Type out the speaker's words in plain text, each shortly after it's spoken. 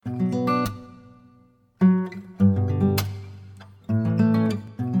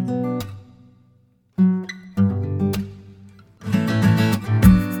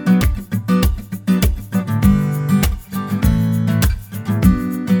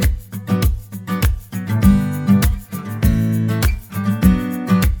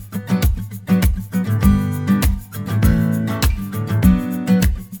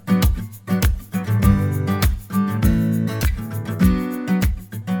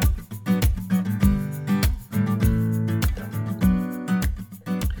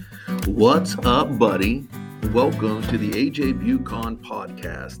What's up, buddy? Welcome to the AJ Bucon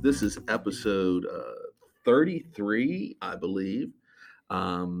podcast. This is episode 33, I believe.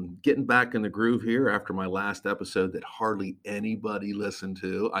 Getting back in the groove here after my last episode that hardly anybody listened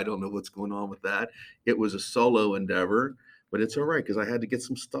to. I don't know what's going on with that. It was a solo endeavor, but it's all right because I had to get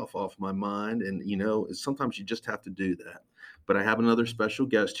some stuff off my mind. And, sometimes you just have to do that. But I have another special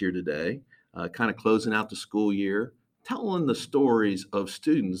guest here today, kind of closing out the school year, telling the stories of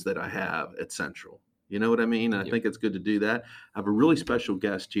students that I have at Central. You know what I mean? I think it's good to do that. I have a really special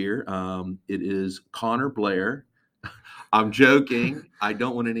guest here. It is Connor Blair. I'm joking. I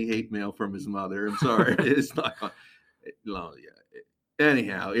don't want any hate mail from his mother. I'm sorry. It's not. No, yeah.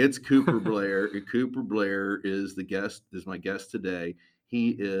 Anyhow, it's Cooper Blair. Cooper Blair is my guest today.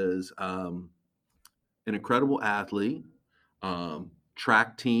 He is an incredible athlete.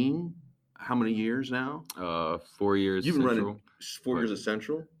 Track team. How many years now? 4 years. You've been Central, running 4 years at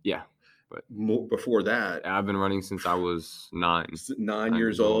Central? Yeah. But before that, I've been running since I was 9. 9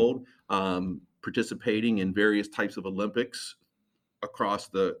 years old, participating in various types of Olympics across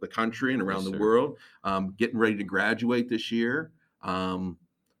the country and around the world, getting ready to graduate this year.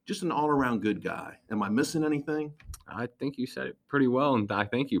 Just an all-around good guy. Am I missing anything? I think you said it pretty well, and I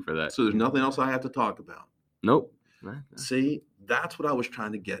thank you for that. So there's nothing else I have to talk about? Nope. See, that's what I was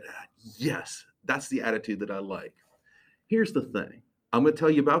trying to get at. Yes, that's the attitude that I like. Here's the thing. I'm going to tell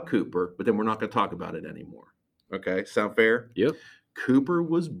you about Cooper, but then we're not going to talk about it anymore. Okay, sound fair? Yep. Cooper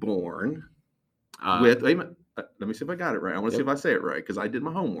was born with. Wait a minute. Let me see if I got it right. I want to see if I say it right because I did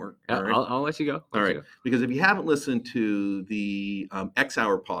my homework. All right? I'll let you go. All right. Because if you haven't listened to the X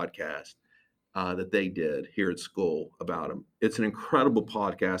Hour podcast that they did here at school about him, it's an incredible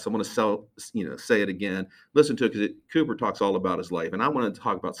podcast. I want to say it again. Listen to it because Cooper talks all about his life, and I wanted to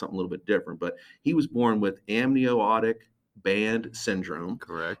talk about something a little bit different. But he was born with amniotic band syndrome.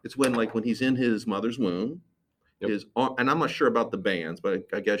 Correct. It's when he's in his mother's womb. Yep. And I'm not sure about the bands, but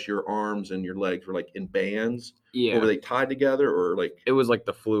I guess your arms and your legs were like in bands. Yeah. Or were they tied together or like? It was like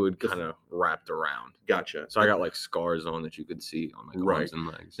the fluid kind of wrapped around. Gotcha. So I got like scars on that you could see on my arms and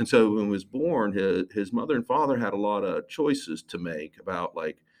legs. And so when he was born, his mother and father had a lot of choices to make about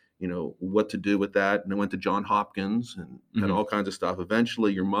what to do with that. And they went to Johns Hopkins and had all kinds of stuff.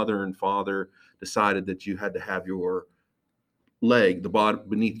 Eventually, your mother and father decided that you had to have your leg, the bottom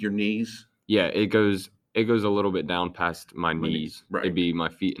beneath your knees. Yeah, it goes a little bit down past my knees. Right. It'd be my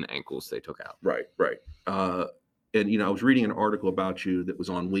feet and ankles they took out. Right. And I was reading an article about you that was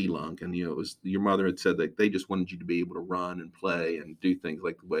on WeLunk, and it was your mother had said that they just wanted you to be able to run and play and do things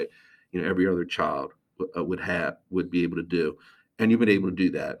like the way every other child would be able to do, and you've been able to do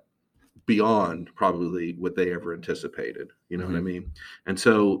that beyond probably what they ever anticipated. You know what I mean? And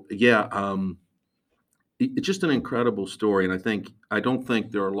so it's just an incredible story, and I don't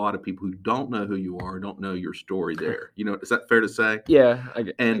think there are a lot of people who don't know who you are, don't know your story there. Is that fair to say? Yeah.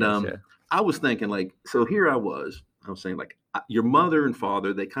 I was thinking so here I was saying your mother and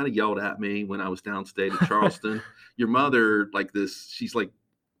father, they kind of yelled at me when I was downstate at Charleston. Your mother, she's like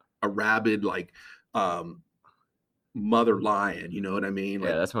a rabid, mother lion, you know what I mean?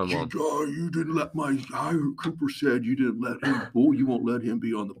 Yeah, that's my mom. You didn't let Cooper said you didn't let him, you won't let him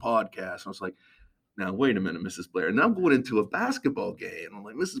be on the podcast. And I was like, now, wait a minute, Mrs. Blair. And I'm going into a basketball game. I'm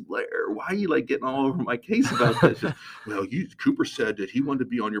like, Mrs. Blair, why are you getting all over my case about this? Well, Cooper said that he wanted to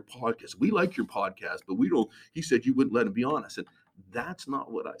be on your podcast. We like your podcast, but we don't. He said you wouldn't let him be on. I said, that's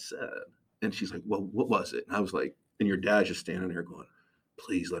not what I said. And she's like, well, what was it? And I was like, and your dad's just standing there going,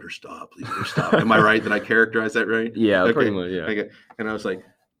 please let her stop. Please let her stop. Am I right? Did I characterize that right? Yeah, okay. Pretty much, yeah. Okay. And I was like,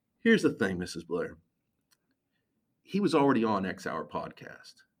 here's the thing, Mrs. Blair. He was already on X Hour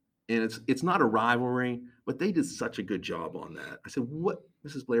podcast. And it's not a rivalry, but they did such a good job on that. I said,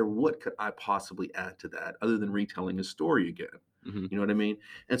 Mrs. Blair, what could I possibly add to that other than retelling his story again? You know what I mean?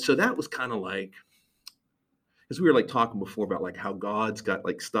 And so that was kind of as we were talking before about how God's got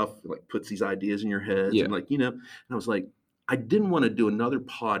stuff, puts these ideas in your head. Yeah. And and I was like, I didn't want to do another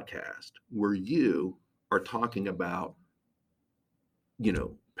podcast where you are talking about,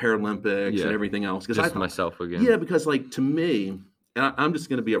 Paralympics and everything else. Because I thought myself again. Yeah, because to me, and I'm just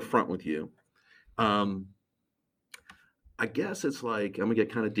going to be upfront with you. I guess it's I'm going to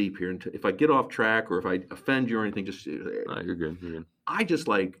get kind of deep here. And if I get off track or if I offend you or anything, just no, you're good. I just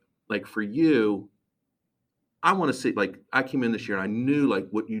for you, I want to see I came in this year and I knew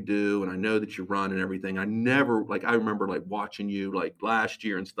what you do and I know that you run and everything. I never I remember watching you last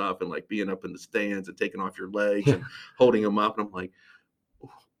year and stuff and being up in the stands and taking off your legs and holding them up and I'm like,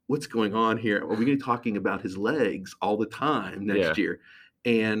 what's going on here? Are we going to be talking about his legs all the time next year?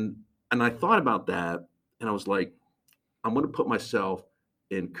 And I thought about that and I was like, I'm going to put myself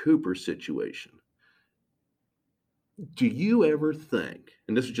in Cooper's situation, do you ever think,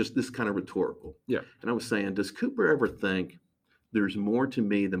 and this is kind of rhetorical. Yeah. And I was saying, does Cooper ever think there's more to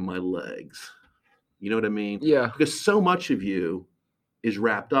me than my legs? You know what I mean? Yeah. Because so much of you is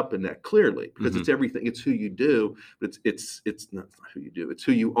wrapped up in that clearly, because it's everything. It's who you do, but it's not who you do. It's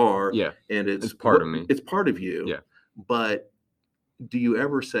who you are. Yeah. And It's part of me. It's part of you. Yeah. But do you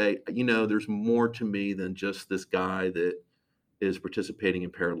ever say, there's more to me than just this guy that is participating in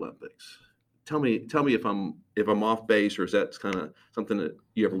Paralympics? Tell me if I'm off base, or is that kind of something that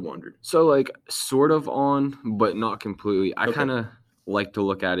you ever wondered? So like sort of on, but not completely. I Okay. kind of like to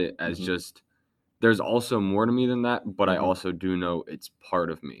look at it as just there's also more to me than that, but I also do know it's part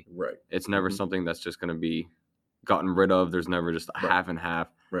of me. Right. It's never something that's just going to be gotten rid of. There's never just a half and half.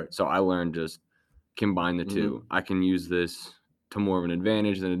 Right. So I learned just combine the two. I can use this to more of an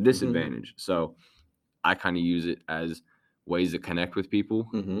advantage than a disadvantage. So I kind of use it as ways to connect with people,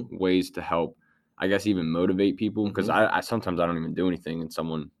 ways to help, I guess, even motivate people. Because I sometimes I don't even do anything, and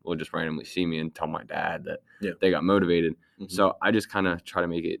someone will just randomly see me and tell my dad that they got motivated. So I just kind of try to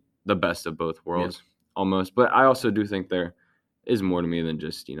make it the best of both worlds almost. But I also do think there is more to me than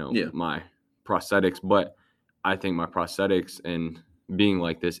just, my prosthetics. But I think my prosthetics and being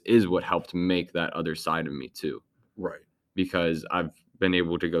like this is what helped make that other side of me too. Right. Because I've been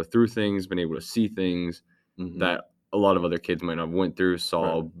able to go through things, been able to see things that a lot of other kids might not have went through,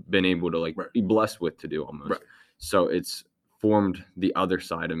 saw, been able to be blessed with to do almost. Right. So it's formed the other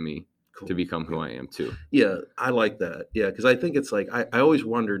side of me to become who I am too. Yeah, I like that. Yeah, because I think it's like I always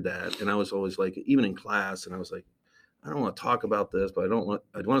wondered that, and I was always like, even in class, and I was like, I don't want to talk about this, but I want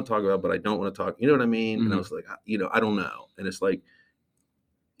to talk about it, but I don't want to talk. You know what I mean? And I was like, I don't know. And it's like,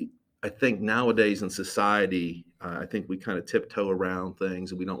 I think nowadays in society, I think we kind of tiptoe around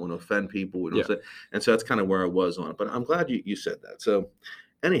things, and we don't want to offend people. We don't say, and so that's kind of where I was on it. But I'm glad you said that. So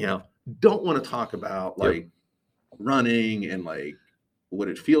anyhow, don't want to talk about running and what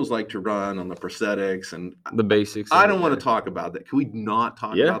it feels like to run on the prosthetics and the basics. I don't want to talk about that. Can we not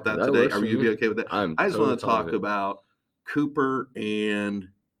talk about that today? Are you be okay with that? I just want to talk about Cooper and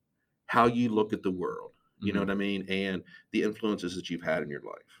how you look at the world. You know what I mean? And the influences that you've had in your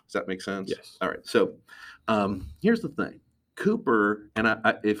life. Does that make sense? Yes. All right. So here's the thing. Cooper, and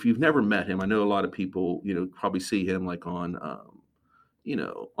I, if you've never met him, I know a lot of people, probably see him on, on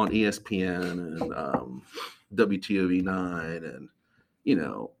ESPN and WTOV9 and,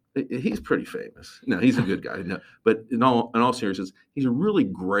 he's pretty famous. He's a good guy. But in all seriousness, he's a really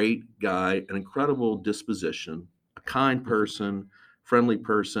great guy, an incredible disposition, a kind person, friendly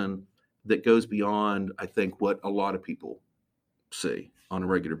person that goes beyond, I think, what a lot of people see on a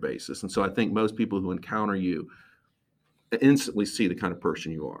regular basis. And so I think most people who encounter you instantly see the kind of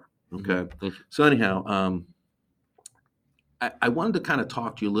person you are. Okay. So anyhow, I wanted to kind of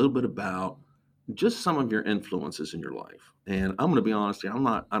talk to you a little bit about just some of your influences in your life. And I'm going to be honest, I don't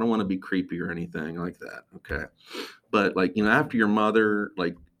want to be creepy or anything like that. Okay. But after your mother,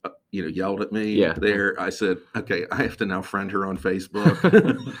 yelled at me there, I said, okay, I have to now friend her on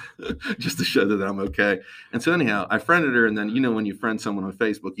Facebook just to show that I'm okay. And so anyhow, I friended her. And then, when you friend someone on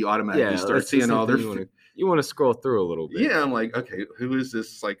Facebook, you automatically start seeing all their... You want to scroll through a little bit. Yeah, I'm like, okay, who is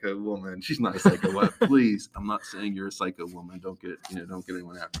this psycho woman? She's not a psycho woman. Please, I'm not saying you're a psycho woman. Don't get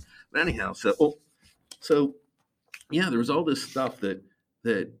anyone out. But anyhow, so there was all this stuff that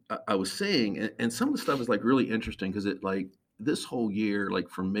I was seeing, and some of the stuff is really interesting because it this whole year,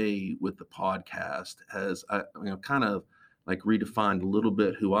 for me with the podcast has kind of redefined a little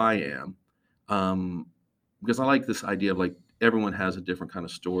bit who I am, because I like this idea of everyone has a different kind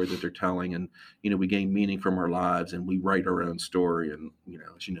of story that they're telling, and we gain meaning from our lives, and we write our own story, and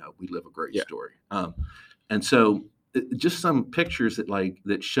as we live a great story. And so just some pictures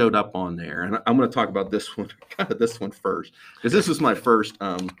that showed up on there, and I'm going to talk about this one first, because this was my first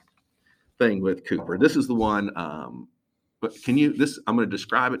thing with Cooper. This is the one. But I'm going to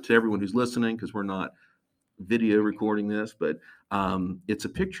describe it to everyone who's listening, because we're not video recording this, but it's a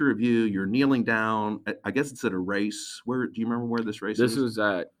picture of you. You're kneeling down. I guess it's at a race. Where do you remember where this race is? This was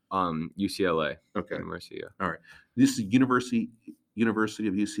at UCLA. Okay. University. Yeah. All right. This is University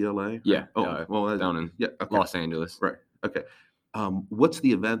of UCLA. Yeah. Well, down in Los Angeles. Right. Okay. What's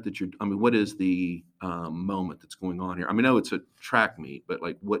the event that what is the moment that's going on here? I know it's a track meet, but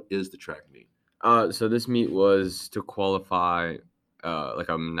what is the track meet? So this meet was to qualify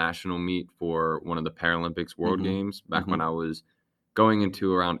a national meet for one of the Paralympics World Games back when I was going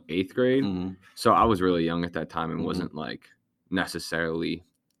into around 8th grade. So I was really young at that time and wasn't necessarily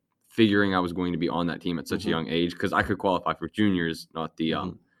figuring I was going to be on that team at such a young age, because I could qualify for juniors, not the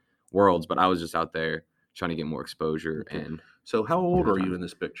worlds, but I was just out there trying to get more exposure. And So how old are you in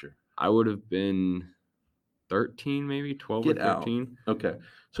this picture? I would have been 13, maybe 12 Get or 13. Out. Okay.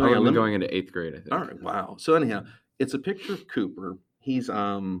 So I would have been going into 8th grade, I think. All right. Wow. So anyhow, it's a picture of Cooper. He's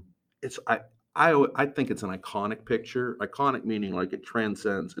it's I think it's an iconic picture. Iconic meaning like it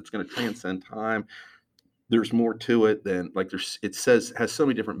transcends. It's going to transcend time. There's more to it than like it has so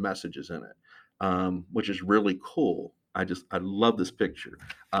many different messages in it, which is really cool. I love this picture.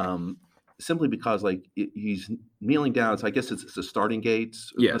 Simply because like he's kneeling down. I guess it's the starting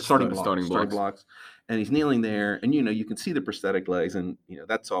gates, starting blocks, and he's kneeling there, and you can see the prosthetic legs, and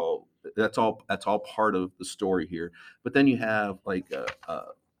that's all part of the story here. But then you have like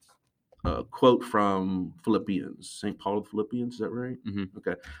a quote from Philippians, St. Paul of Philippians. Is that right? Mm-hmm.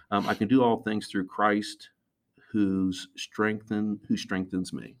 Okay. I can do all things through Christ who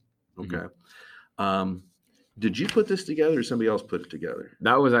strengthens me. Okay. Mm-hmm. Did you put this together or somebody else put it together?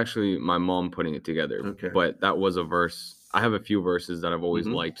 That was actually my mom putting it together. Okay. But that was a verse. I have a few verses that I've always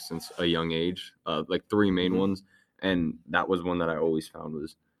liked since a young age, like 3 main ones. And that was one that I always found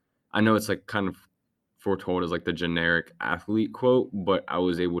was, I know it's like kind of foretold as like the generic athlete quote, but I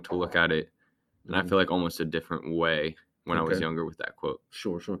was able to look at it and I feel like almost a different way when I was younger with that quote.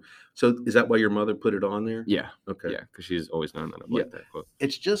 Sure. So is that why your mother put it on there? Yeah. Okay. Yeah, because she's always known that I've liked that quote.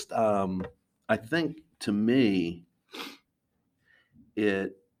 It's just, I think to me,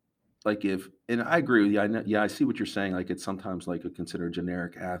 it like and I agree with you. I see what you're saying. Like it's sometimes like a considered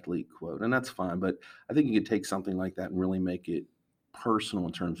generic athlete quote, and that's fine. But I think you could take something like that and really make it personal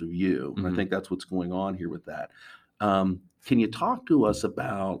in terms of you. And I think that's what's going on here with that. Can you talk to us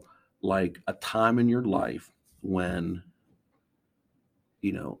about like a time in your life when,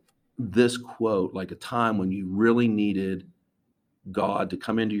 this quote, like a time when you really needed God to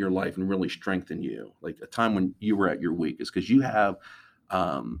come into your life and really strengthen you, like a time when you were at your weakest, because you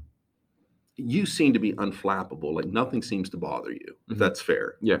seem to be unflappable, like nothing seems to bother you, if that's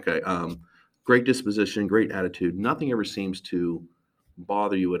fair. Yeah. Okay. Great disposition, great attitude. Nothing ever seems to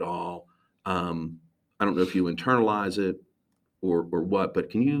bother you at all. I don't know if you internalize it or what,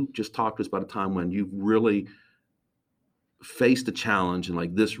 but can you just talk to us about a time when you really faced a challenge and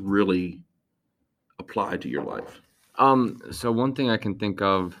like this really applied to your life? So one thing I can think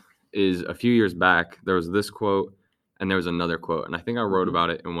of is a few years back, there was this quote and there was another quote. And I think I wrote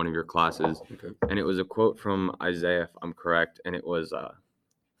about it in one of your classes. Okay. And it was a quote from Isaiah, if I'm correct. And it was,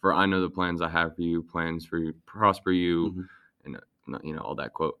 for I know the plans I have for you, plans for you, prosper you, and all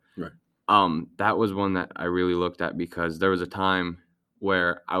that quote. Right. That was one that I really looked at because there was a time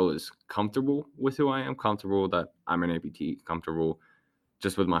where I was comfortable with who I am, comfortable that I'm an amputee, comfortable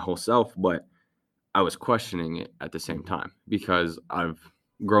just with my whole self, but I was questioning it at the same time because I've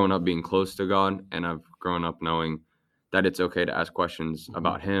grown up being close to God and I've grown up knowing that it's okay to ask questions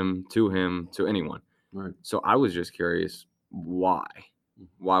about him, to anyone. Right. So I was just curious, why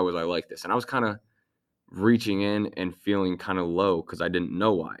was I like this? And I was kind of reaching in and feeling kind of low because I didn't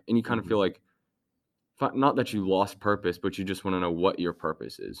know why. And you kind of feel like, not that you lost purpose, but you just want to know what your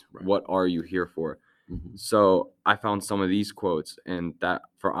purpose is. Right. What are you here for? So I found some of these quotes, and that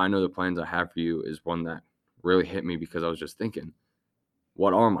for I know the plans I have for you is one that really hit me because I was just thinking,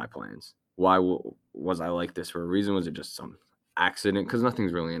 what are my plans? Why was I like this for a reason? Was it just some accident? Because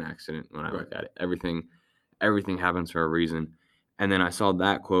nothing's really an accident when I look at it. Everything happens for a reason. And then I saw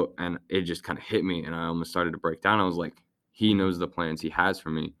that quote, and it just kind of hit me, and I almost started to break down. I was like, he knows the plans he has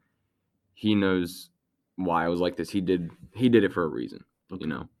for me. He knows why I was like this. He did it for a reason,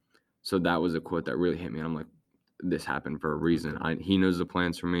 So that was a quote that really hit me. And I'm like, this happened for a reason. He knows the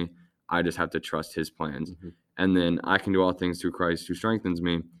plans for me. I just have to trust his plans. And then I can do all things through Christ who strengthens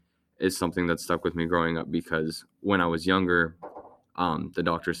me is something that stuck with me growing up because when I was younger, the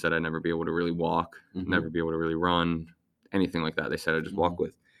doctor said I'd never be able to really walk, never be able to really run, anything like that. They said I'd just walk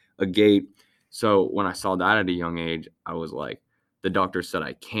with a gait. So when I saw that at a young age, I was like, the doctor said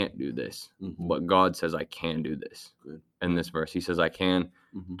I can't do this, but God says I can do this. Good. In this verse, he says I can.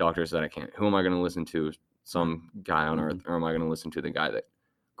 Doctor said I can't. Who am I going to listen to? Some guy on earth, or am I going to listen to the guy that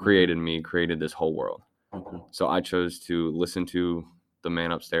created me, created this whole world? So I chose to listen to the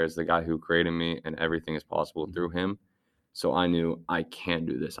man upstairs, the guy who created me, and everything is possible through him. So I knew I can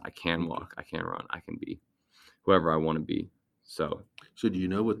do this. I can walk. I can run. I can be whoever I want to be. So do you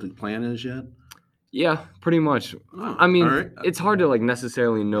know what the plan is yet? Yeah, pretty much. I mean, it's hard to like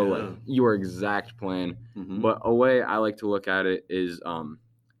necessarily know like your exact plan, but a way I like to look at it is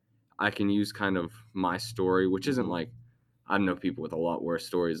I can use kind of my story, which isn't like, I know people with a lot worse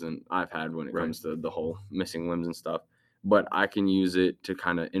stories than I've had when it comes to the whole missing limbs and stuff, but I can use it to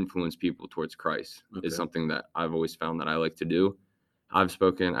kind of influence people towards Christ. Is something that I've always found that I like to do. I've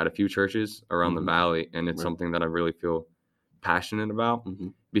spoken at a few churches around the valley, and it's something that I really feel passionate about,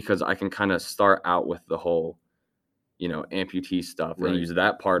 because I can kind of start out with the whole, amputee stuff and use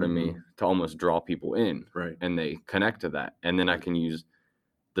that part of me to almost draw people in, and they connect to that. And then I can use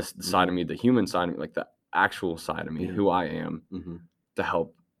the side of me, the human side of me, like the actual side of me, who I am, to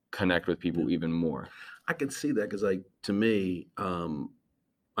help connect with people even more. I can see that because, like, to me,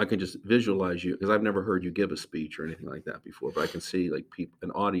 I can just visualize you, because I've never heard you give a speech or anything like that before, but I can see like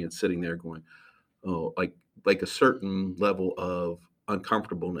an audience sitting there going, oh, like a certain level of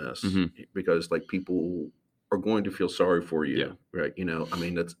uncomfortableness, because like people are going to feel sorry for you, right? I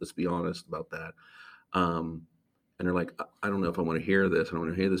mean, let's be honest about that. And they're like, I don't know if I want to hear this. I don't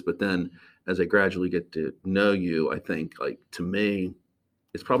want to hear this. But then as I gradually get to know you, I think, like, to me,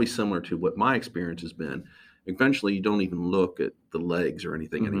 it's probably similar to what my experience has been. Eventually, you don't even look at the legs or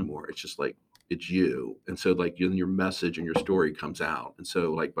anything anymore. It's just like, it's you. And so, like, your message and your story comes out. And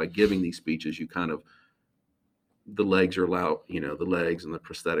so, like, by giving these speeches, you kind of, the legs and the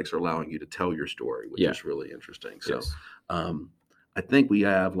prosthetics are allowing you to tell your story, which is really interesting. So, I think we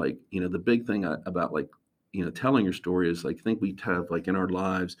have, like, the big thing about, like, telling your story is, like, I think we have, like, in our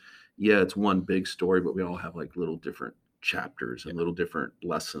lives, it's one big story, but we all have, like, little different chapters and little different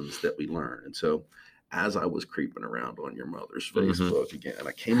lessons that we learn. And so, as I was creeping around on your mother's Facebook again,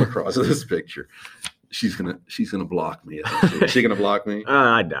 I came across this picture. She's gonna block me. Is she gonna block me?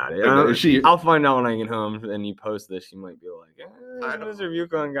 I doubt it. I'll find out when I get home, and you post this. She might be like, "Mr.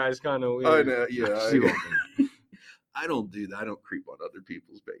 Viewcon guy's kind of weird." I know. Yeah. I don't do that. I don't creep on other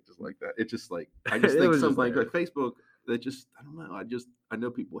people's pages like that. It's just like, I just think something like Facebook, that just, I don't know. I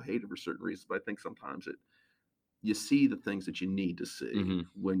know people hate it for certain reasons, but I think sometimes you see the things that you need to see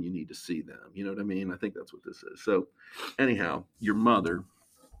when you need to see them. You know what I mean? I think that's what this is. So anyhow, your mother,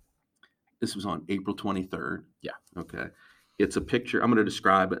 this was on April 23rd. Yeah. Okay. It's a picture. I'm going to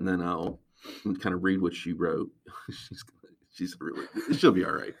describe it, and then I'll kind of read what she wrote. She'll be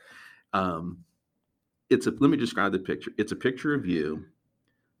all right. Let me describe the picture. It's a picture of you.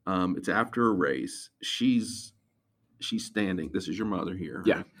 It's after a race. She's standing. This is your mother here. Right?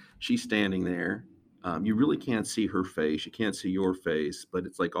 Yeah. She's standing there. You really can't see her face. You can't see your face, but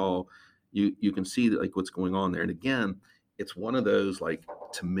it's like all you can see, like, what's going on there. And again, it's one of those, like,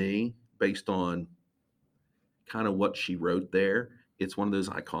 to me, based on kind of what she wrote there, it's one of those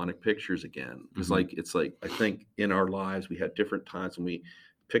iconic pictures again. Because it's like, I think in our lives, we had different times when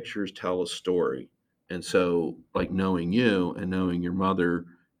pictures tell a story. And so, like, knowing you and knowing your mother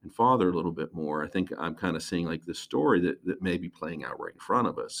and father a little bit more, I think I'm kind of seeing, like, this story that may be playing out right in front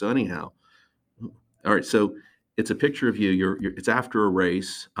of us. So anyhow, all right. So it's a picture of you. It's after a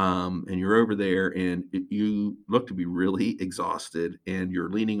race, and you're over there, and you look to be really exhausted, and you're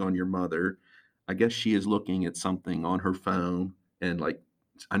leaning on your mother. I guess she is looking at something on her phone, and, like,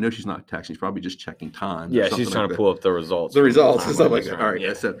 I know she's not texting. She's probably just checking time. Yeah, she's trying to pull up the results. The results and stuff like that. All right.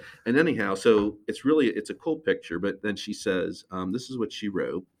 Yeah. So, and anyhow, so it's a cool picture. But then she says, this is what she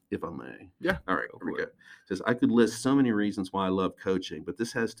wrote, if I may. Yeah. All right. Here we go. It says, I could list so many reasons why I love coaching, but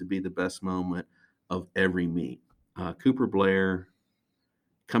this has to be the best moment of every meet. Cooper Blair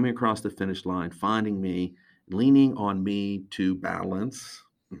coming across the finish line, finding me, leaning on me to balance,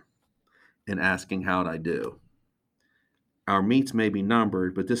 and asking how'd I do. Our meets may be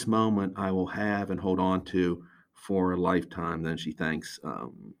numbered, but this moment I will have and hold on to for a lifetime. Then she thanks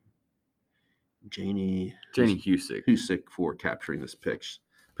Janie Husick for capturing this pick.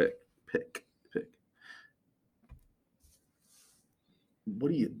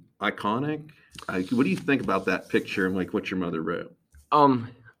 Iconic? What do you think about that picture and, like, what your mother wrote?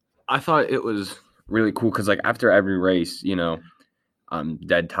 I thought it was really cool because, like, after every race, I'm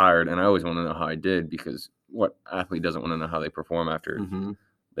dead tired, and I always want to know how I did, because what athlete doesn't want to know how they perform after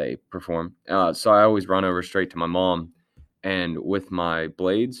they perform? So I always run over straight to my mom, and with my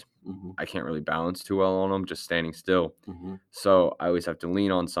blades, I can't really balance too well on them, just standing still. So I always have to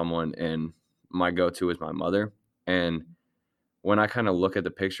lean on someone, and my go-to is my mother. And when I kind of look at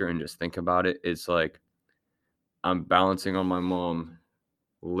the picture and just think about it, it's like I'm balancing on my mom,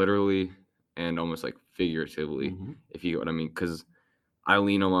 literally and almost like figuratively, if you get what I mean. Because I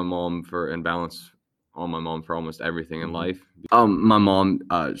lean on my mom and balance on my mom for almost everything in life. My mom,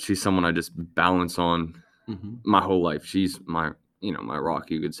 she's someone I just balance on my whole life. She's my rock,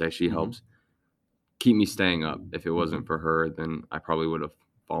 you could say. She helps keep me staying up. If it wasn't for her, then I probably would have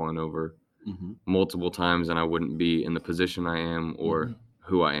fallen over multiple times, and I wouldn't be in the position I am or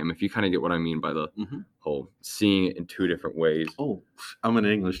who I am. If you kind of get what I mean by the whole seeing it in two different ways. Oh, I'm an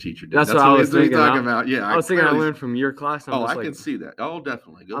English teacher. Dude. That's what I was thinking. About. Yeah, I was thinking I learned from your class. I can see that. Oh,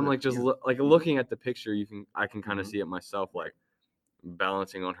 definitely. I'm like just looking at the picture. I can kind of see it myself, like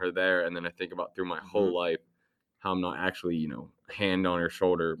balancing on her there, and then I think about through my whole life how I'm not actually, hand on her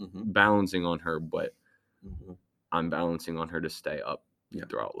shoulder, balancing on her, but I'm balancing on her to stay up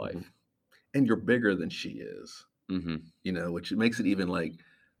throughout life. And you're bigger than she is, which makes it even like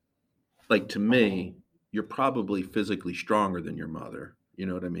to me, you're probably physically stronger than your mother. You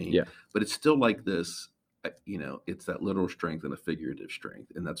know what I mean? Yeah. But it's still like this, it's that literal strength and a figurative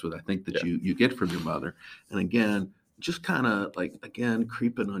strength. And that's what I think that you get from your mother. And again, just kind of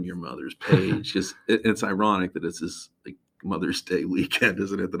creeping on your mother's page. It's ironic that it's this like Mother's Day weekend,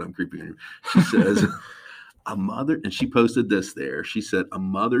 isn't it, that I'm creeping on you? She says, a mother, and she posted this there. She said, a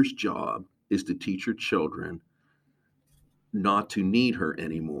mother's job is to teach her children not to need her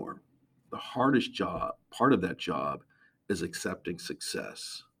anymore. The hardest part of that job is accepting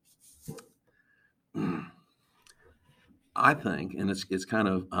success. I think, and it's kind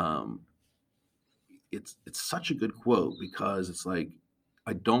of, it's such a good quote, because it's like,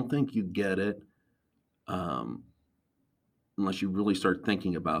 I don't think you get it unless you really start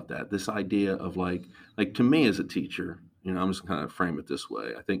thinking about that. This idea of like to me as a teacher, I'm just kind of frame it this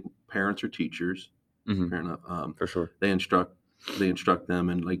way. I think parents are teachers. Fair enough. For sure. They instruct them,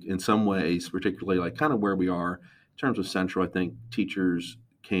 and like in some ways, particularly like kind of where we are in terms of Central, I think teachers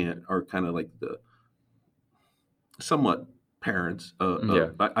are kind of like the somewhat parents.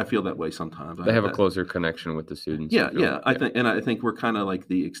 I feel that way sometimes. They have a closer connection with the students. Yeah. I think we're kind of like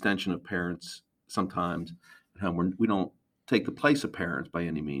the extension of parents sometimes. We don't take the place of parents by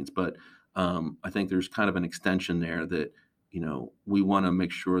any means, but I think there's kind of an extension there that we want to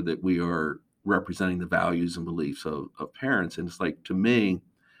make sure that we are representing the values and beliefs of parents. And it's like, to me,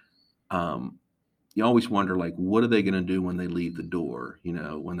 you always wonder, like, what are they going to do when they leave the door,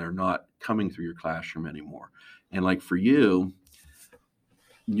 when they're not coming through your classroom anymore? And like for you,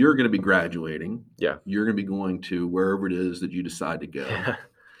 you're going to be graduating. Yeah. You're going to be going to wherever it is that you decide to go.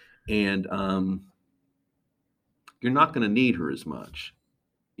 And you're not going to need her as much.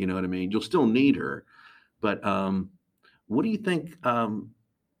 You know what I mean? You'll still need her. But what do you think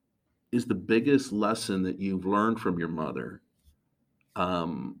is the biggest lesson that you've learned from your mother,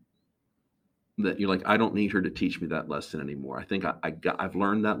 that you're like, I don't need her to teach me that lesson anymore? I think I've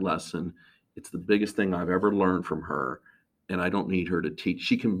learned that lesson. It's the biggest thing I've ever learned from her, and I don't need her to teach.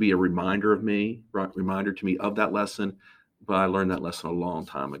 She can be a reminder to me of that lesson, but I learned that lesson a long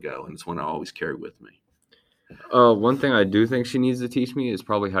time ago, and it's one I always carry with me. One thing I do think she needs to teach me is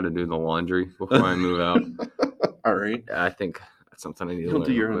probably how to do the laundry before I move out. All right. I think that's something I need to learn. You don't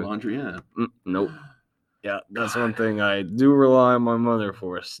do your own laundry, yeah? Nope. Yeah, that's one thing I do rely on my mother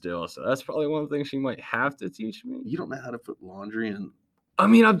for still. So that's probably one thing she might have to teach me. You don't know how to put laundry in? I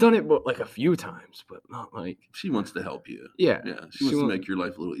mean, I've done it like a few times, but not like... She wants to help you. Yeah. She wants to make your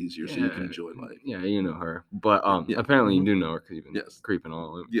life a little easier so you can enjoy life. Yeah, you know her. But apparently you do know her because you've been creeping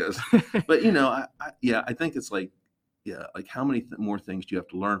all over. Yes. But, I think it's like, like how many more things do you have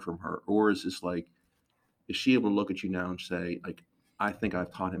to learn from her? Or is this like, is she able to look at you now and say, like, I think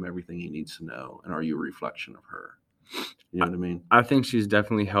I've taught him everything he needs to know, and are you a reflection of her? You know what I mean? I think she's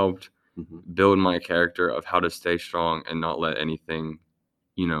definitely helped build my character of how to stay strong and not let anything,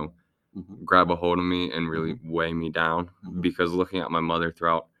 grab a hold of me and really weigh me down. Because looking at my mother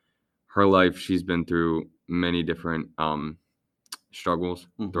throughout her life, she's been through many different struggles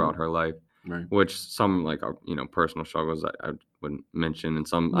throughout her life, right. Which some like are, personal struggles I wouldn't mention, and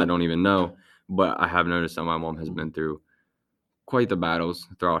some I don't even know. But I have noticed that my mom has been through quite the battles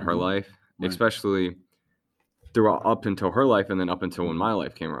throughout her life, especially throughout up until her life, and then up until when my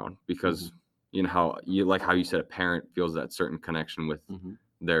life came around. Because how you said, a parent feels that certain connection with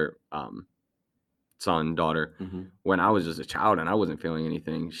their son, daughter. When I was just a child and I wasn't feeling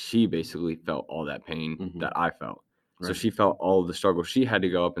anything, she basically felt all that pain that I felt. Right. So she felt all of the struggles she had to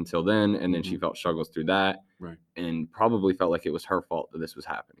go up until then, and then she felt struggles through that, and probably felt like it was her fault that this was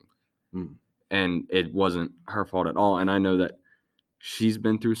happening. And it wasn't her fault at all. And I know that she's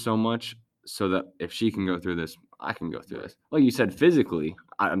been through so much, so that if she can go through this, I can go through this. Like you said, physically,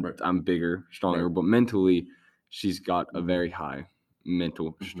 I'm bigger, stronger, but mentally, she's got a very high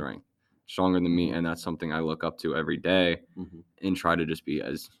mental strength, stronger than me. And that's something I look up to every day and try to just be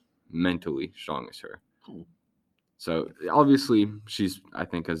as mentally strong as her. So obviously, I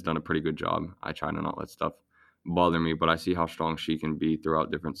think has done a pretty good job. I try to not let stuff bother me, but I see how strong she can be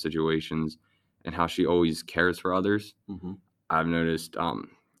throughout different situations and how she always cares for others. I've noticed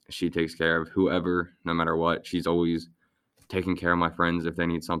she takes care of whoever, no matter what. She's always taking care of my friends if they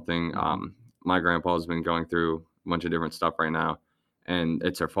need something. My grandpa's been going through a bunch of different stuff right now, and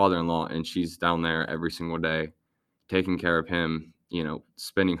it's her father-in-law, and she's down there every single day taking care of him,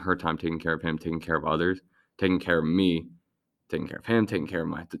 spending her time taking care of him, taking care of others, taking care of me taking care of him, taking care of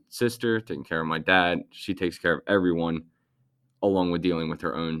my sister, taking care of my dad. She takes care of everyone, along with dealing with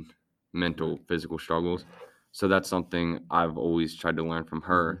her own mental, physical struggles. So that's something I've always tried to learn from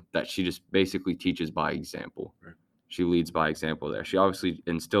her, that she just basically teaches by example. Right. She leads by example there. She obviously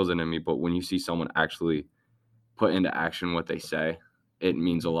instills it in me, but when you see someone actually put into action what they say, it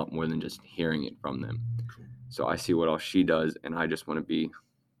means a lot more than just hearing it from them. So I see what else she does, and I just want to be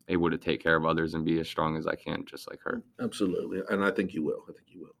able to take care of others and be as strong as I can, just like her. Absolutely. And I think you will.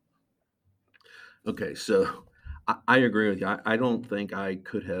 Okay, so I agree with you. I don't think I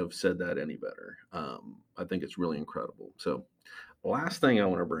could have said that any better. I think it's really incredible. So, last thing I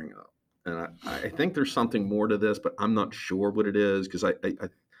want to bring up, and I think there's something more to this, but I'm not sure what it is because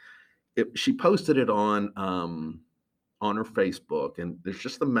she posted it on her Facebook, and there's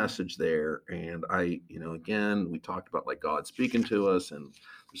just a message there. And again, we talked about like God speaking to us, and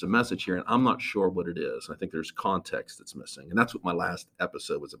there's a message here, and I'm not sure what it is. I think there's context that's missing, and that's what my last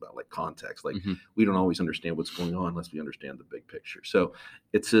episode was about, like context. Like we don't always understand what's going on unless we understand the big picture. So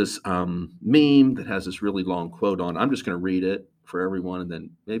it's this meme that has this really long quote on. I'm just going to read it for everyone, and then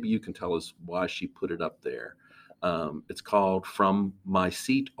maybe you can tell us why she put it up there. It's called "From My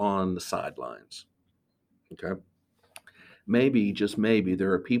Seat on the Sidelines." Okay. Maybe, just maybe,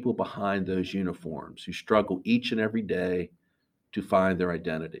 there are people behind those uniforms who struggle each and every day to find their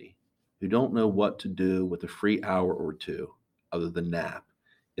identity, who don't know what to do with a free hour or two other than nap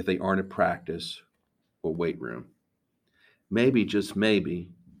if they aren't at practice or weight room. Maybe, just maybe,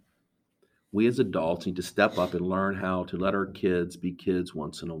 we as adults need to step up and learn how to let our kids be kids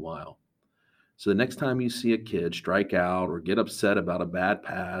once in a while. So the next time you see a kid strike out or get upset about a bad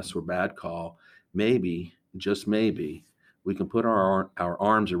pass or bad call, maybe, just maybe, we can put our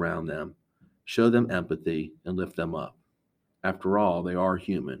arms around them, show them empathy, and lift them up. After all, they are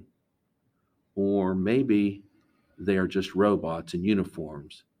human. Or maybe they are just robots in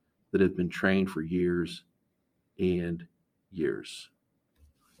uniforms that have been trained for years and years.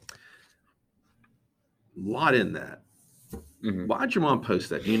 A lot in that. Why'd your mom post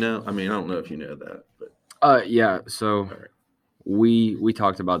that? Do you know? I mean, I don't know if you know that, but yeah. So we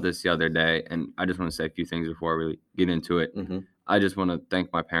talked about this the other day, and I just want to say a few things before I really get into it. I just want to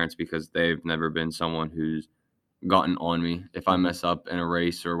thank my parents because they've never been someone who's gotten on me. If I mess up in a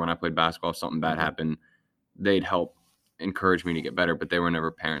race or when I played basketball, if something bad happened, they'd help encourage me to get better, but they were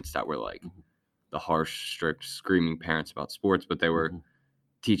never parents that were like the harsh, strict, screaming parents about sports, but they were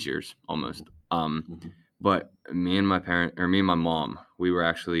teachers almost. But me and my mom, we were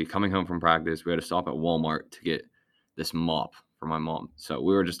actually coming home from practice. We had to stop at Walmart to get this mop for my mom. So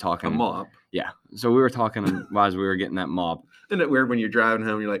we were just talking. A mop? Yeah. So we were talking as we were getting that mop. Isn't it weird when you're driving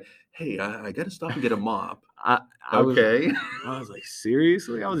home, you're like, hey, I got to stop and get a mop. I was like,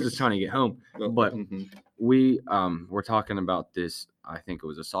 seriously? I was just trying to get home. But we were talking about this. I think it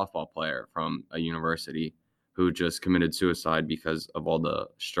was a softball player from a university who just committed suicide because of all the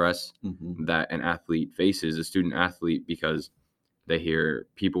stress that an athlete faces, a student athlete, because they hear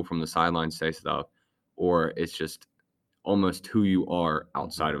people from the sidelines say stuff, or it's just almost who you are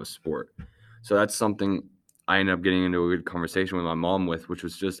outside of a sport. So that's something I ended up getting into a good conversation with my mom with, which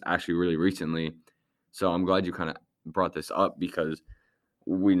was just actually really recently. So I'm glad you kind of brought this up because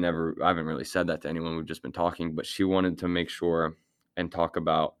I haven't really said that to anyone. We've just been talking, but she wanted to make sure and talk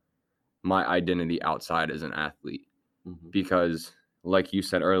about my identity outside as an athlete. Because like you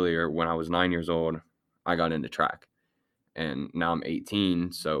said earlier, when I was 9 years old, I got into track, and now I'm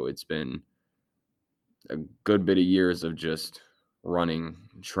 18. So it's been a good bit of years of just running,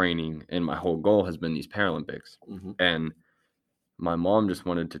 training, and my whole goal has been these Paralympics. And my mom just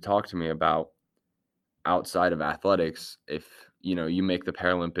wanted to talk to me about outside of athletics. If you make the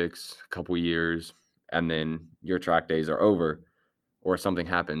Paralympics a couple years and then your track days are over, or something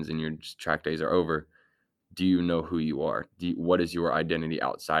happens and your track days are over, do you know who you are? What is your identity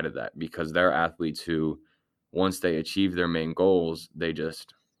outside of that? Because there are athletes who, once they achieve their main goals, they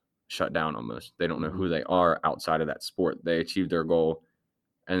just shut down almost. They don't know who they are outside of that sport. They achieve their goal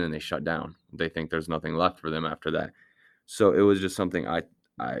and then they shut down. They think there's nothing left for them after that. So it was just something I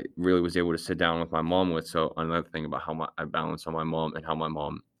really was able to sit down with my mom with. So another thing about how I balance on my mom and how my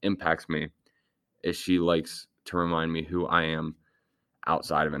mom impacts me is she likes to remind me who I am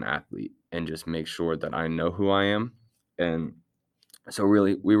outside of an athlete and just make sure that I know who I am. And so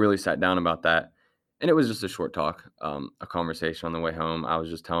we really sat down about that. And it was just a short talk, a conversation on the way home. I was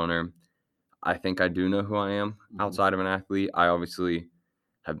just telling her, I think I do know who I am outside of an athlete. I obviously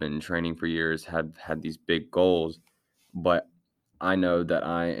have been training for years, have had these big goals, but I know that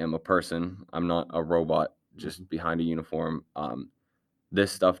I am a person. I'm not a robot just behind a uniform.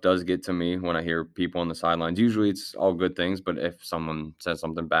 this stuff does get to me when I hear people on the sidelines. Usually it's all good things, but if someone says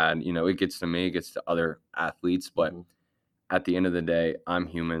something bad, it gets to me, it gets to other athletes. But at the end of the day, I'm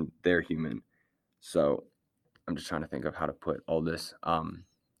human, they're human. So I'm just trying to think of how to put all this.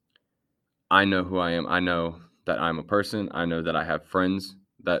 I know who I am. I know that I'm a person. I know that I have friends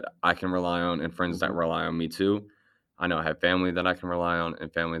that I can rely on and friends that rely on me too. I know I have family that I can rely on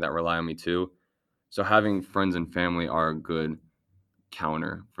and family that rely on me too. So having friends and family are a good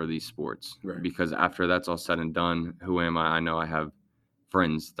counter for these sports. Right. Because after that's all said and done, who am I? I know I have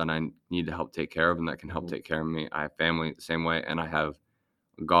friends that I need to help take care of and that can help take care of me. I have family the same way, and I have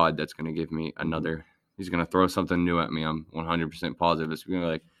God that's going to give me another. He's going to throw something new at me. I'm 100% positive. It's going to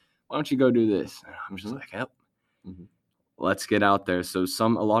be like, why don't you go do this? And I'm just like, yep. Let's get out there. So a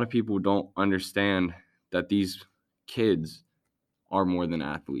lot of people don't understand that these kids are more than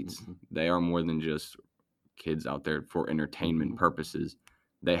athletes. They are more than just kids out there for entertainment purposes.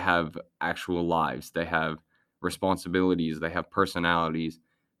 They have actual lives. They have responsibilities. They have personalities.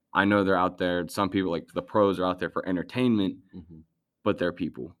 I know they're out there. Some people, like the pros, are out there for entertainment, but they're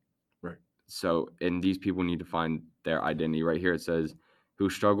people. Right. So, and these people need to find their identity. Right here it says, who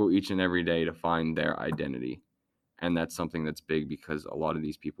struggle each and every day to find their identity. And that's something that's big because a lot of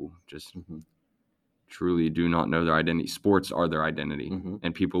these people just truly do not know their identity. Sports are their identity.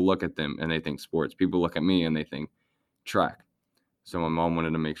 And people look at them and they think sports. People look at me and they think track. So my mom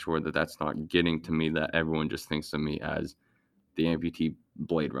wanted to make sure that that's not getting to me, that everyone just thinks of me as the amputee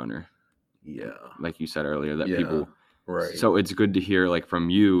Blade Runner. Yeah. Like you said earlier, that people... Right. So it's good to hear, like,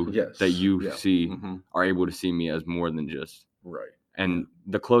 from you that you see are able to see me as more than just And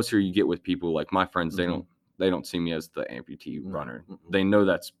the closer you get with people, like my friends, they don't see me as the amputee runner. They know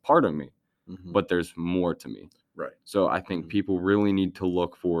that's part of me, but there's more to me. Right. So I think people really need to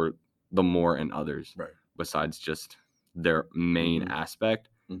look for the more in others, besides just their main aspect.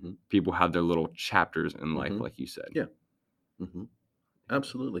 People have their little chapters in life, like you said. Yeah.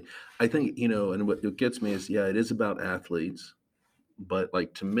 Absolutely. I think, and what gets me is, it is about athletes, but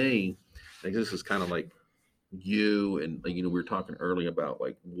like to me, like this is kind of like you and, we were talking earlier about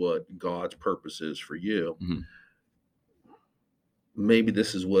like what God's purpose is for you. Maybe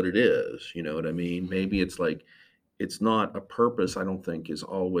this is what it is. You know what I mean? Maybe it's like, it's not a purpose. I don't think is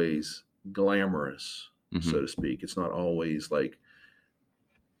always glamorous, so to speak. It's not always like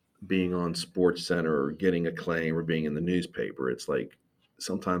being on Sports Center or getting acclaim or being in the newspaper. It's like,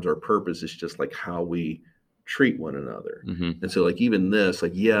 sometimes our purpose is just like how we treat one another. And so like even this,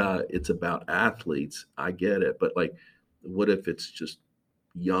 like, it's about athletes. I get it. But like, what if it's just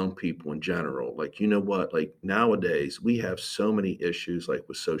young people in general? Like, you know what, like nowadays we have so many issues like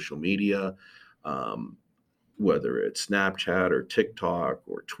with social media, whether it's Snapchat or TikTok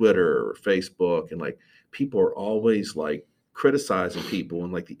or Twitter or Facebook. And like, people are always like criticizing people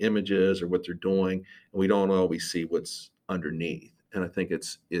and like the images or what they're doing. And we don't always see what's underneath. And I think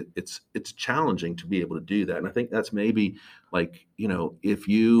it's challenging to be able to do that. And I think that's maybe like, if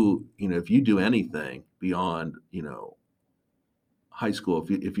you do anything beyond, high school,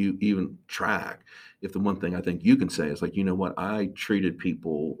 if you even track, if the one thing I think you can say is like, you know what, I treated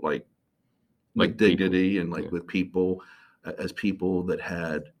people like dignity and like with people as people that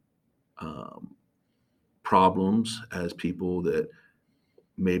had problems, as people that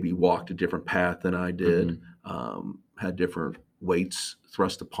maybe walked a different path than I did, had different weights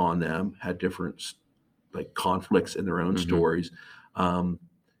thrust upon them, had different like conflicts in their own stories.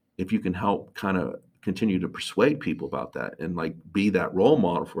 If you can help kind of continue to persuade people about that and like be that role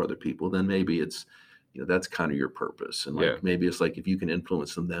model for other people, then maybe it's, that's kind of your purpose. And like, maybe it's like, if you can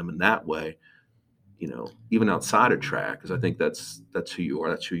influence them in that way, even outside of track, because I think that's who you are.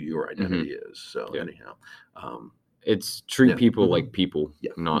 That's who your identity is. So anyhow, it's treat people like people,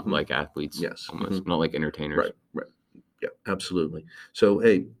 not like athletes. Yes. Almost not like entertainers. Right. Yeah, absolutely. So,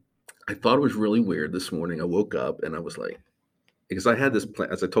 hey, I thought it was really weird this morning. I woke up and I was like, because I had this plan,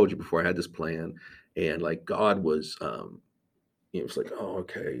 as I told you before, I had this plan, and like God was, it was like, oh,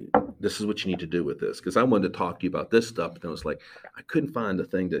 okay, this is what you need to do with this. Because I wanted to talk to you about this stuff, but then I was like, I couldn't find the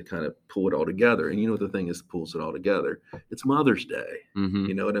thing to kind of pull it all together. And you know what the thing is that pulls it all together? It's Mother's Day.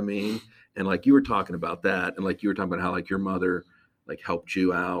 You know what I mean? And like you were talking about that, and like you were talking about how like your mother like helped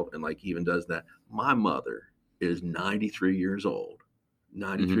you out and like even does that. My mother is 93 years old.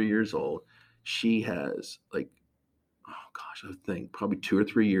 93 years old. She has like, oh gosh, I think probably 2 or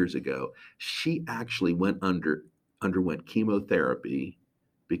 3 years ago, she actually underwent chemotherapy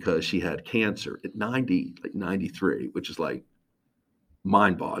because she had cancer at 90, like 93, which is like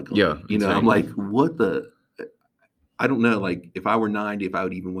mind-boggling. Yeah, I'm like, I don't know, like if I were 90, if I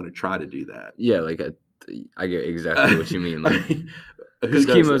would even want to try to do that. Yeah, like I get exactly what you mean. Like, because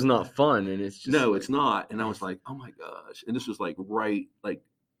chemo is not fun, and it's just no, it's not. And I was like, oh my gosh. And this was like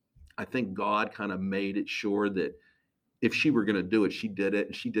I think God kind of made it sure that if she were going to do it, she did it,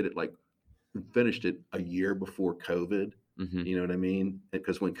 and she did it like finished it a year before COVID. Mm-hmm. You know what I mean?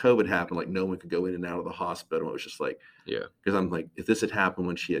 Because when COVID happened, like no one could go in and out of the hospital. It was just like, yeah. Because I'm like, if this had happened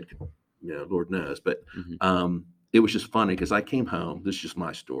when she had, Lord knows. But it was just funny because I came home. This is just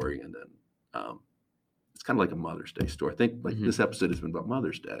my story, and then it's kind of like a Mother's Day story. I think like this episode has been about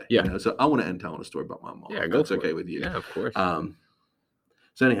Mother's Day. Yeah. So I want to end telling a story about my mom. Yeah, go. That's okay with you. Yeah, of course.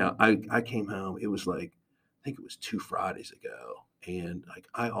 So anyhow, I came home. It was like I think it was 2 Fridays ago. And like,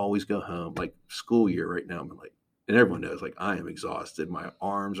 I always go home, like school year right now. I'm like, and everyone knows, like, I am exhausted. My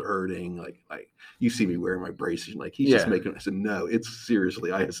arms are hurting. Like you see me wearing my braces. Like he's just making, I said, no, it's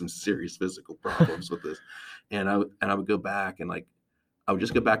seriously, I have some serious physical problems with this. And I would go back and like, I would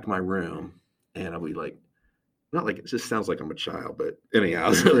just go back to my room and I would be like, not like it just sounds like I'm a child, but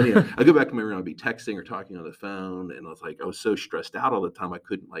anyhow, I go back to my room, I'd be texting or talking on the phone, and I was so stressed out all the time, I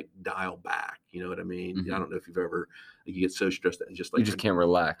couldn't like dial back. You know what I mean? I don't know if you've ever, like, you get so stressed out and just like you just can't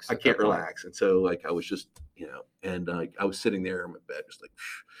relax. I can't relax, and so like I was just, and I was sitting there in my bed, just like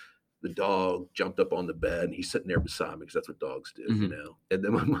the dog jumped up on the bed, and he's sitting there beside me because that's what dogs do, And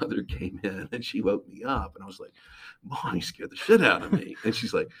then my mother came in and she woke me up, and I was like, "Mom, you scared the shit out of me," and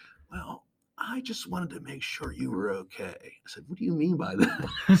she's like, "Well, I just wanted to make sure you were okay." I said, "What do you mean by that?"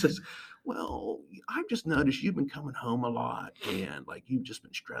 He says, "Well, I've just noticed you've been coming home a lot and like you've just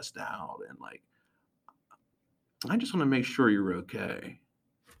been stressed out and like I just want to make sure you're okay."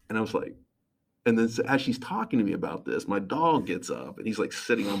 And I was like, and then as she's talking to me about this, my dog gets up and he's like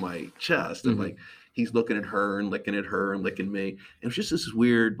sitting on my chest and like he's looking at her and licking at her and licking me. And it was just this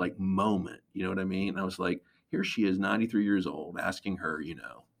weird like moment, you know what I mean? And I was like, here she is, 93 years old, asking her,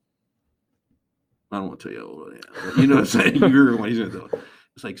 I don't want to tell you how old I am. You know what I'm saying? You're what he's going to do.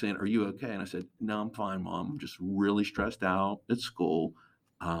 It's like saying, "Are you okay?" And I said, "No, I'm fine, Mom. I'm just really stressed out at school.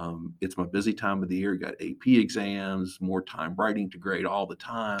 It's my busy time of the year. Got AP exams, more time writing to grade all the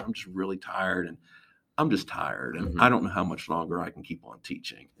time. I'm just really tired, and I'm just tired, and I don't know how much longer I can keep on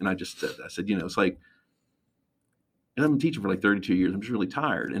teaching." And I just said that. I said, it's like, and I've been teaching for like 32 years. I'm just really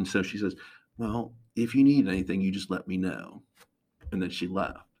tired. And so she says, "Well, if you need anything, you just let me know." And then she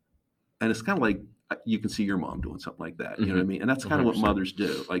left. And it's kind of like, you can see your mom doing something like that. You know what I mean? And that's kind of what mothers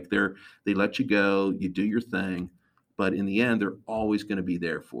do. Like they let you go, you do your thing, but in the end, they're always going to be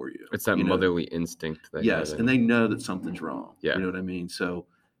there for you. It's that motherly instinct. Yes. And they know that something's wrong. Yeah. You know what I mean? So,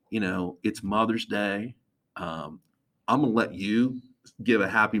 it's Mother's Day. I'm going to let you give a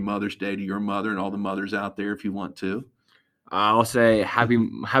happy Mother's Day to your mother and all the mothers out there if you want to. I'll say happy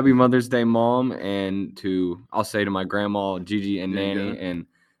Mother's Day, Mom. And I'll say to my grandma, Gigi and Nanny, and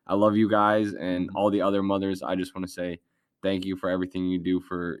I love you guys and all the other mothers. I just want to say thank you for everything you do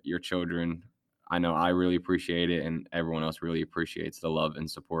for your children. I know I really appreciate it, and everyone else really appreciates the love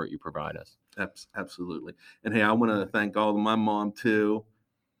and support you provide us. Absolutely. And hey, I want to thank all of my mom too.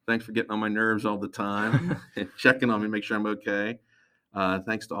 Thanks for getting on my nerves all the time, checking on me, make sure I'm okay.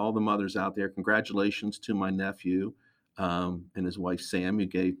 Thanks to all the mothers out there. Congratulations to my nephew and his wife, Sam, who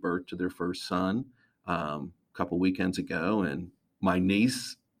gave birth to their first son a couple weekends ago, and my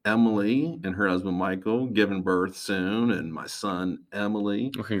niece, Emily, and her husband Michael giving birth soon, and my son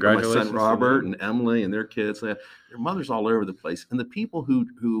Emily, well, congratulations, my son Robert, and Emily and their kids. Their mothers all over the place, and the people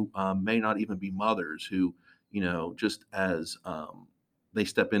who may not even be mothers, who just as they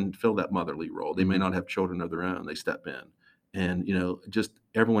step in, fill that motherly role. They may not have children of their own. They step in, and just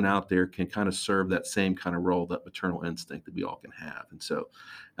everyone out there can kind of serve that same kind of role, that maternal instinct that we all can have. And so,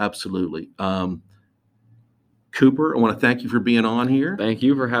 absolutely. Cooper, I want to thank you for being on here. Thank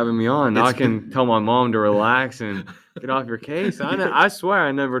you for having me on. Now I can tell my mom to relax and get off your case. I swear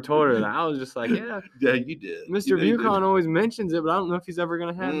I never told her that. I was just like, yeah, you did. Mr. Bucon always mentions it, but I don't know if he's ever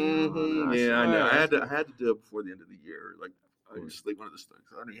going to have it. Yeah, I know. I had to do it before the end of the year. Like, I just like one of those things.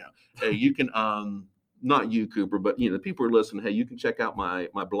 Anyhow, hey, you can not you, Cooper, but the people who are listening, hey, you can check out my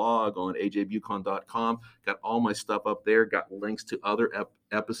blog on ajbucon.com. Got all my stuff up there. Got links to other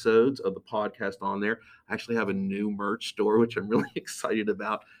episodes of the podcast on there. I actually have a new merch store, which I'm really excited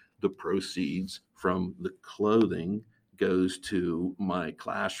about. The proceeds from the clothing goes to my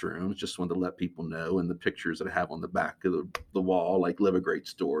classrooms. Just wanted to let people know, and the pictures that I have on the back of the wall, like Live a Great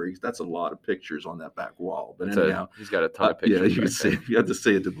Story. That's a lot of pictures on that back wall. But anyhow, he's got a ton of pictures. Yeah, you can see. You have to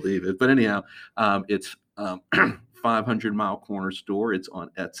see it to believe it. But anyhow, it's 500 Mile Corner Store. It's on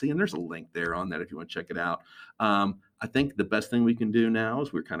Etsy, and there's a link there on that if you want to check it out. I think the best thing we can do now,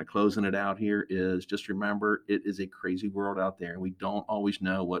 as we're kind of closing it out here, is just remember it is a crazy world out there, and we don't always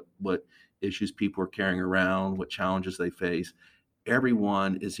know what issues people are carrying around, what challenges they face.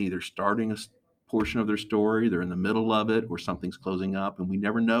 everyone is either starting a portion of their story, they're in the middle of it, or something's closing up, and we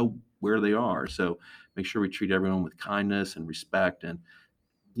never know where they are. So make sure we treat everyone with kindness and respect, and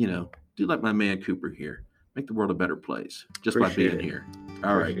do like my man Cooper here. Make the world a better place just by being here.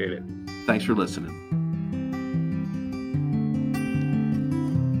 All right. Appreciate it. Thanks for listening.